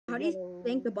How do you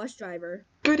thank the bus driver?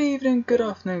 Good evening, good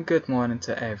afternoon, good morning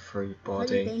to How do you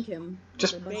everybody. thank him?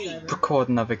 Just The bus driver. record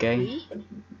another game. Me?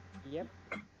 Yep.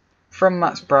 From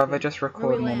Matt's brother, Okay. just Where we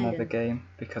recording another landing? game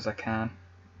because I can.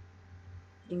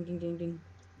 Ding ding ding ding.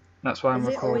 That's why I'm Is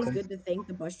it always recording. good to thank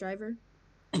the bus driver?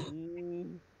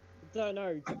 Don't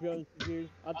know, to be honest with you.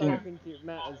 I don't think it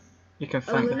matters. You can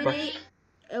thank the bus.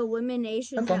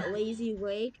 Eliminations Come on. at Lazy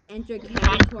Lake. Enter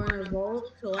Candy Corner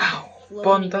Vault. Collect Ow! floating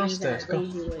Bond rings downstairs, at go.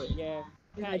 Lazy Lake. Yeah,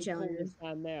 These are my Catty challenges.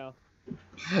 Corner's down there.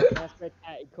 That's where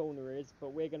Catty Corner is, but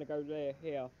we're gonna go there,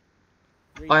 here.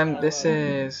 This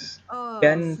is Oh,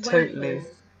 again Sweatland.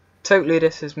 totally.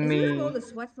 This is Isn't it called me. the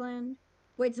Sweatland?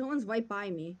 Wait, someone's right by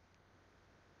me.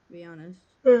 To be honest.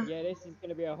 Yeah, this is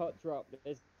gonna be a hot drop.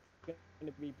 There's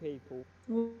gonna be people.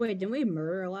 Wait, didn't we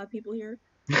murder a lot of people here?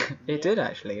 It did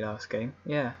actually last game.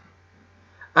 Yeah.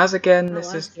 As again, Not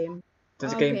this last is game.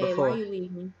 there's a Okay, game why before. are you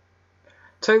leaving?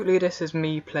 Totally, this is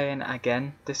me playing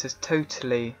again. This is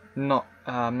totally not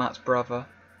Matt's brother.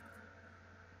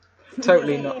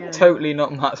 Totally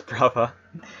not Matt's brother.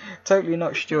 Totally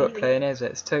not Stuart playing, is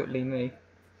it? It's totally me.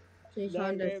 Okay, No,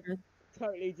 found a...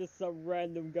 totally just some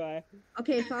random guy.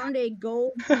 Okay, found a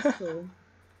gold pistol.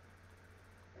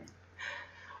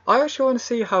 I actually want to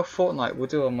see how Fortnite will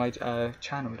do on my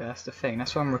channel. That's the thing.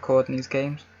 That's why I'm recording these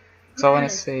games. So I want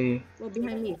to see. Well,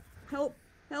 behind me. Help!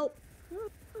 Help!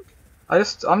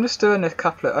 I'm just doing a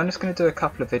couple of. I'm just going to do a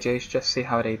couple of videos just to see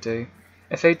how they do.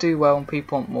 If they do well and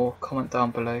people want more, comment down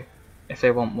below. If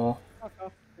they want more.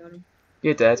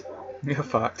 You're dead. You're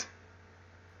fucked.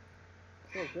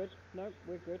 It's all good. No,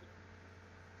 we're good.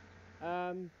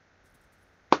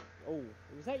 Oh,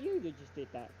 was that you that just did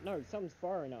that? No, someone's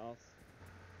firing at us.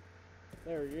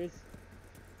 There he is.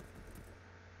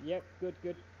 Yep,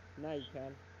 good. Now you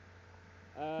can.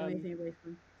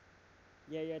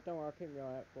 Yeah, don't worry, I'll keep my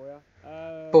eye out for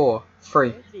you. 4, 3,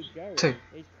 where's he going? 2,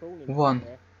 He's crawling 1.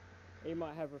 somewhere. He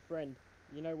might have a friend.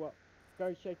 You know what?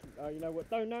 Go shake him. You know what?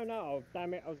 No. Oh,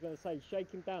 damn it. I was going to say,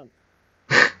 shake him down.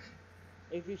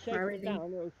 If you shake him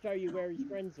down, it'll show you where his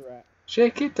friends are at.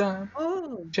 Shake it down.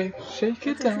 Oh! Shake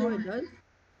it down. What it does?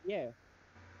 Yeah.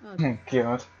 Oh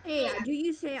god. Hey, do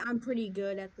you say I'm pretty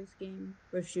good at this game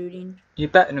with shooting? You're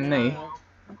better than me.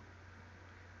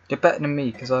 You're better than me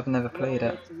because I've never played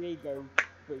it.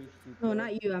 No,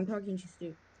 not you. I'm talking to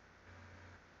Stu.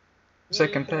 So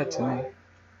compared to me.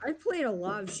 I've played a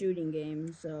lot of shooting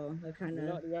games, so I kind of...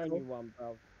 You're not the only one,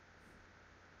 bro.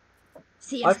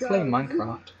 I play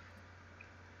Minecraft.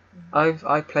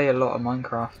 I play a lot of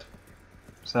Minecraft.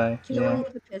 So, Kill yeah. him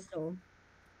with a pistol.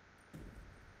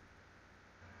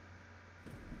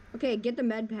 Okay, get the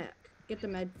med pack. Get the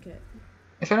med kit.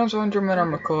 If anyone's wondering when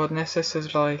I'm recording this, this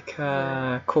is like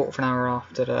a quarter of an hour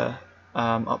after the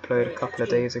upload a couple of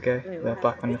days ago. They're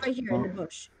back on the right here in the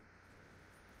bush.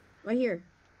 Right here.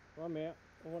 One minute.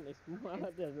 I want this.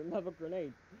 There's another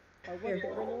grenade. I want the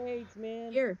grenades,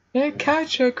 man. Here. Yeah,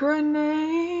 catch a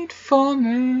grenade for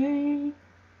me.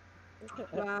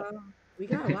 Wow. We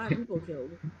got a lot of people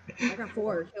killed. I got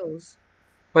 4 kills.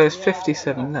 Well, there's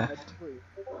 57 left.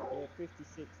 Yeah,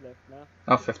 56 left now.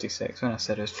 Oh, 56. When I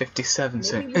said it was 57,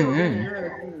 so...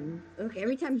 Look,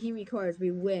 every time he records,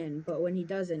 we win, but when he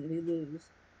doesn't, we lose.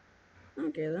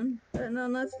 Okay, then.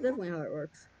 No, that's definitely how it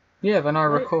works. Yeah, when I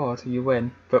record, you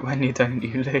win, but when you don't,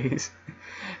 you lose.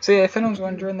 So yeah, if anyone's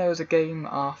wondering, there was a game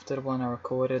after the one I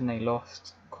recorded and they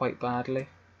lost quite badly.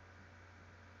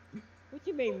 What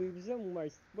do you mean? We was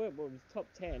almost, what was top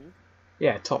 10?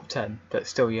 Yeah, top 10, but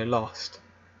still you lost.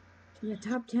 Yeah,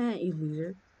 top 10, you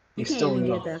loser. You can't still even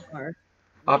lost. get that far.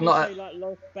 I've not... When you say, like,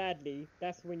 lost badly,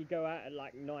 that's when you go out at,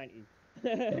 like, 90.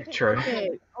 Yeah, true.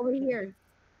 Okay, over here.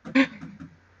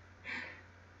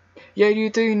 Yeah, you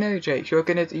do know, Jake. You're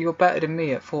better than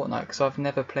me at Fortnite because I've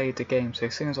never played the game. So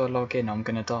as soon as I log in, I'm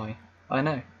gonna die. I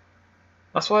know.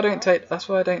 That's why I don't take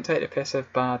the piss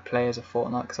of bad players of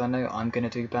Fortnite because I know I'm gonna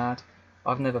do bad.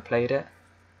 I've never played it.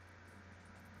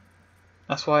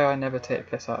 That's why I never take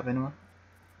the piss out of anyone.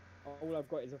 All I've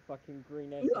got is a fucking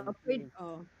green S.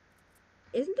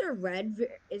 Isn't there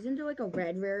like a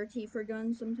red rarity for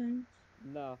guns sometimes?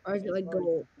 No. Or is it like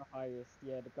gold? The highest,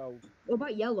 yeah, the gold. What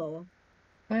about yellow?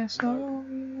 No.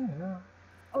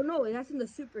 Oh no, that's in the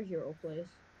superhero place.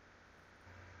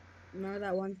 Remember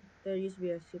that one? There used to be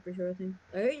a superhero thing.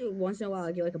 Once in a while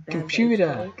I get like a bad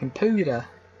Computer.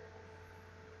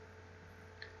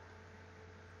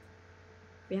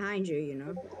 Behind you, you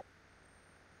know.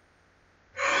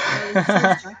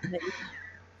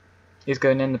 He's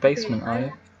going in the basement, are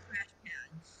you?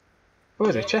 Oh,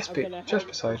 there's a chest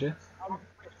beside you. I'm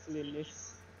fixing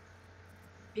this.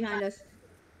 Behind us.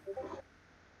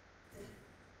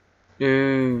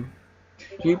 Ooh.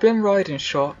 You've been riding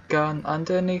shotgun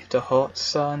underneath the hot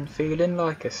sun, feeling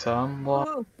like a someone.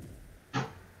 Oh.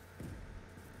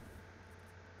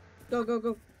 Go, go,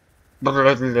 go.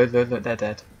 They're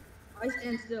dead. I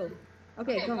stand still.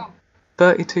 Okay, come.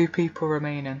 32 people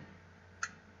remaining.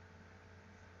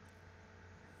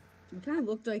 It kind of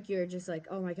looked like you're just like,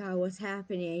 oh my god, what's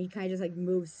happening? You kind of just like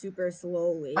move super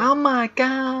slowly. Oh my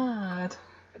god!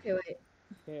 Okay, wait.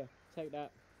 Here, take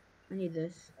that. I need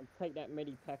this. And take that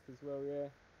medi pack as well, yeah.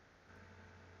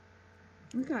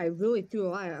 Okay, I really threw a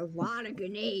lot of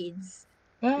grenades.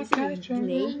 You That see a catch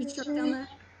grenade you chucked down there?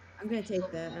 I'm gonna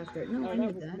take that after. No, No, I that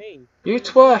need was that. me. You Who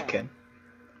was that? twerking?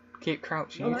 Keep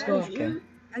crouching, Oh, you No, that was twerking. you?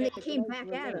 And they Yeah, came those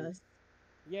back were at me. us.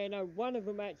 Yeah, no, one of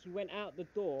them actually went out the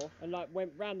door and like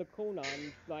went round the corner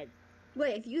and like,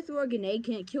 Wait, if you throw a grenade,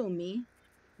 can it kill me?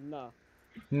 nah.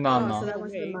 No, It'll Oh, so no. that kill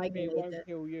must have been me, my but it grenade won't then.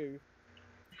 kill you.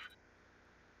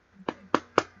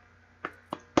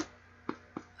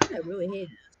 I really hate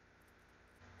it.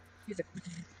 He's like,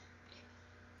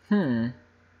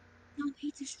 no,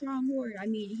 hate's a strong word. I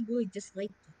mean, he really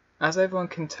disliked it. As everyone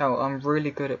can tell, I'm really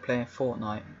good at playing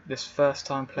Fortnite. This first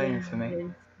time playing Yeah, for me.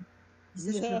 he's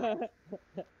a strong.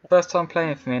 First time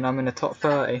playing for me and I'm in the top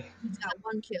 30. He's got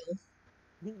one kill,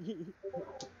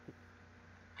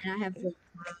 and I have one.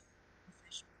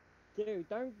 Dude,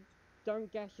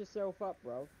 don't gas yourself up,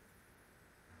 bro.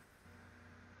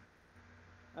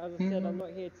 As I said, I'm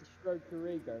not here to stroke your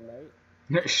ego, mate.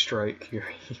 Not stroke your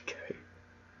ego.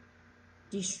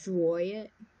 Destroy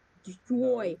it.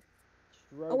 Destroy.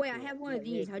 No, Oh stroke wait, I it. have I'm one of not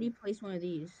here these. How do to you place one of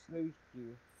these? boost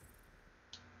you.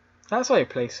 That's why you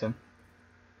place them.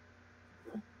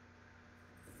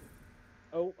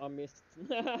 Oh, I missed.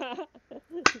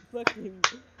 Fucking.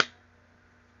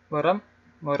 Well done.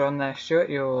 Well done there, Stuart.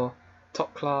 You're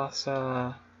top class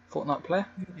Fortnite player.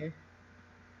 Okay.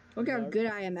 Look how No, good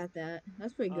I am at that.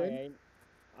 That's pretty good.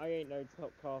 I ain't no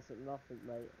top class at nothing,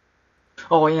 mate.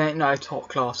 Oh, he ain't no top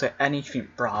class at anything,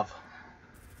 bruv.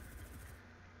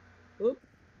 Oop.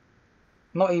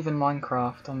 Not even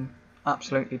Minecraft. I'm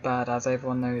absolutely bad, as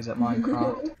everyone knows, at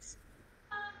Minecraft.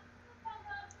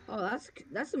 Oh,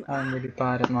 that's some. I'm really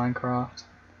bad at Minecraft.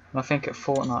 And I think at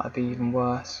Fortnite I'd be even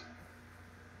worse.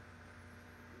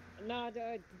 No,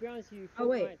 to be honest with you, Oh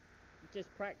wait. Fortnite,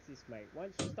 just practice, mate.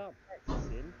 Once you start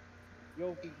practicing,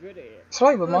 you'll be good at it. It's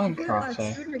like with Well, if you play a lot Minecraft of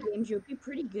though. shooter games, you'll be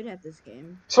pretty good at this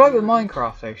game. It's To like be with honest.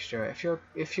 Minecraft though, Stuart.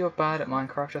 If you're bad at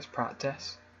Minecraft, just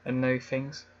practice and know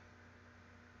things.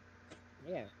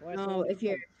 Yeah. Well, that's No, all it if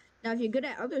you're takes. now if you're good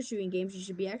at other shooting games, you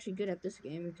should be actually good at this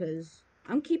game because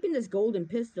I'm keeping this golden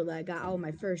pistol that I got out of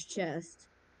my first chest,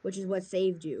 which is what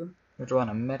saved you. Would you want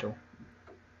a medal?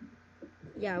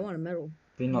 Yeah, I want a medal.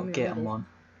 You're Give not me a getting medal. one.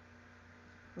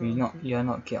 Oh, okay. You're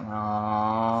not getting one.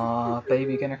 Aww,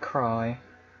 baby gonna cry.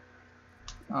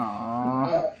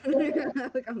 Aww.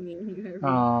 Look how mean you are.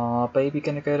 Aww, baby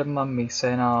gonna go to mummy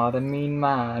saying, "Aw, the mean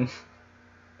man."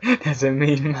 There's a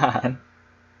mean man.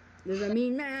 There's a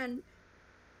mean man.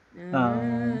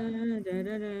 Aww. Dun, dun,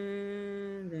 dun,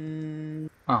 dun, dun.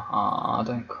 Aww,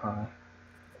 don't cry.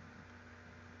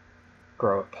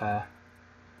 Grow a pair.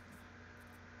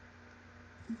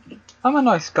 I'm a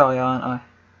nice guy, aren't I?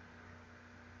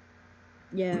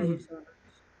 Yeah, you're so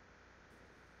nice.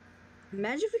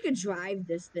 Imagine if we could drive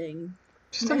this thing.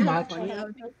 Just Imagine how imagine. funny that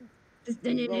would be. Just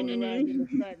Roll around in the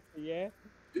tractor, yeah?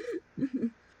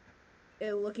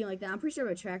 it looking like that. I'm pretty sure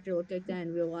a tractor looked like that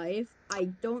in real life. I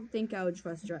don't think I would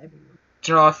trust driving one.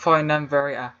 Do you know I find them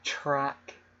very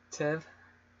attractive?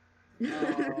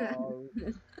 Oh,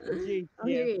 Oh,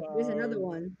 here, here's another GTFO.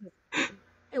 one.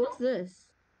 Hey, what's this?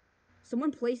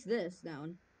 Someone place this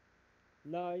down.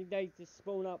 No, they just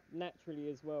spawn up naturally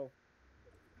as well.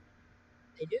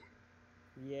 They do?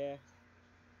 Yeah.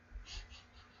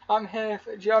 I'm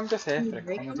just here Can for you the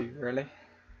break them? comedy, really.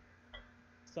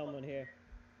 Someone here.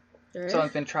 There is?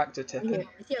 Someone's been tractor I'm tipping. here.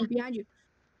 I see him behind you.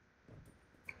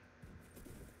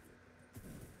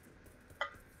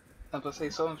 I was say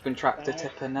someone's been tractor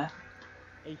tipping there.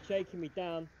 He's shaking me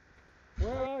down.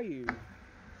 Where are you?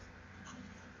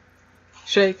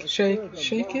 Shake, There's two shake, of them,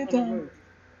 shake one it on the down. roof.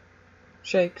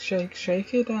 Shake, shake,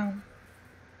 shake it down.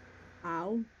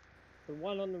 Ow. The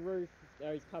one on the roof,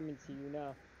 he's coming to you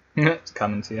now. It's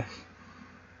coming to you.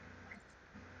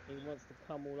 He wants to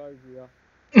come all over you.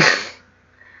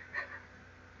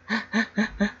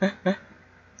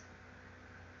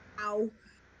 Ow.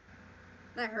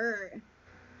 That hurt.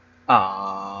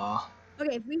 Ah.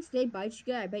 Okay, if we stayed by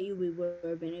Chica, I bet you we would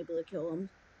have been able to kill him.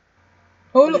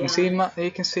 Oh To look, be you see honest.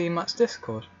 you can see Matt's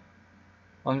Discord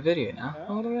on video now. Huh?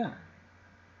 Oh look at that.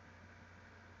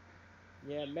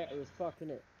 Yeah, metal as fucking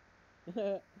it.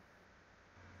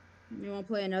 You want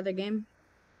to play another game?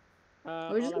 We're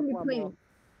I'll just have gonna be one playing. more.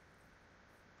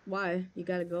 Why? You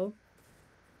gotta go?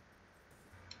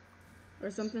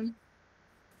 Or something?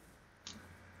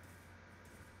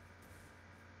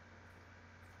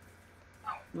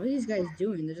 What are these guys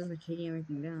doing? They're just like taking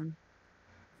everything down.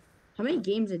 How many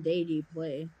games a day do you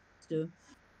play, Stu?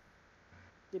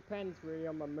 Depends really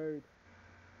on my mood.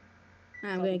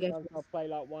 I'm gonna guess. Sometimes I'll play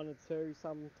like 1 or 2.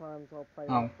 Sometimes I'll play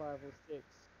Oh. like 5 or 6.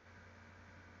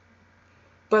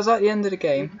 But is that the end of the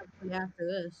game? After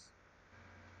this.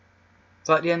 Is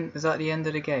that the end? Is that the end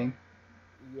of the game?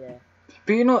 Yeah.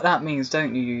 But you know what that means,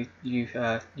 don't you?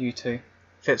 You two.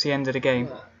 If it's the end of the game,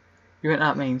 What? you know what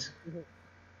that means?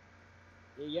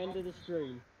 The end of the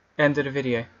stream. End of the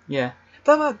video. Yeah.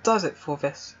 That does it for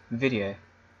this video.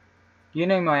 You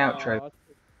know my outro. Oh,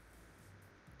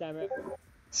 damn it.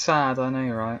 Sad, I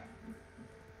know, right?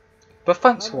 But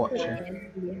thanks for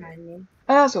watching.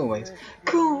 As always,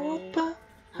 goodbye.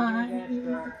 Do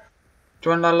you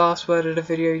want the last word of the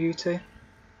video, you two?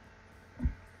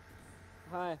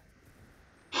 Hi.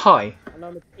 Hi. And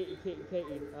I'm a kitty.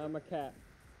 I'm a cat.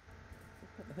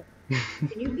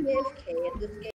 Can you be AFK in this game?